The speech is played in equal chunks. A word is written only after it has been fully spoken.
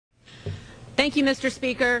Thank you, Mr.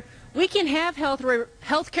 Speaker. We can have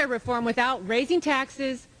health care reform without raising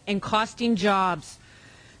taxes and costing jobs.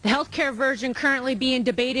 The health care version currently being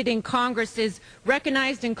debated in Congress is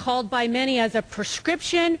recognized and called by many as a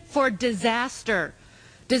prescription for disaster.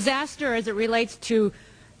 Disaster as it relates to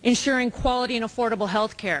ensuring quality and affordable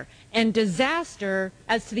health care, and disaster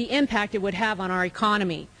as to the impact it would have on our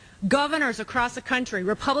economy. Governors across the country,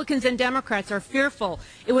 Republicans and Democrats, are fearful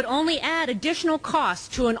it would only add additional costs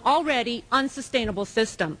to an already unsustainable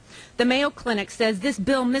system. The Mayo Clinic says this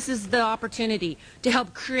bill misses the opportunity to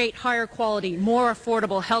help create higher quality, more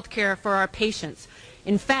affordable health care for our patients.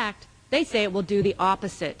 In fact, they say it will do the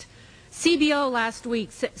opposite. CBO last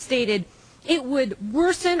week stated it would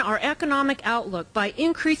worsen our economic outlook by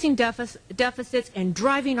increasing deficits and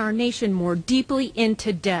driving our nation more deeply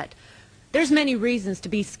into debt. There's many reasons to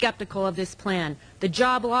be skeptical of this plan. The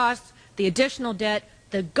job loss, the additional debt,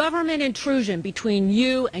 the government intrusion between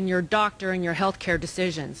you and your doctor and your health care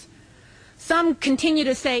decisions. Some continue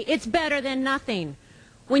to say it's better than nothing.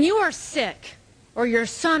 When you are sick, or your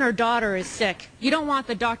son or daughter is sick, you don't want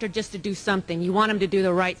the doctor just to do something. You want him to do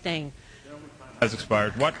the right thing. Has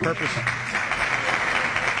expired. What purpose?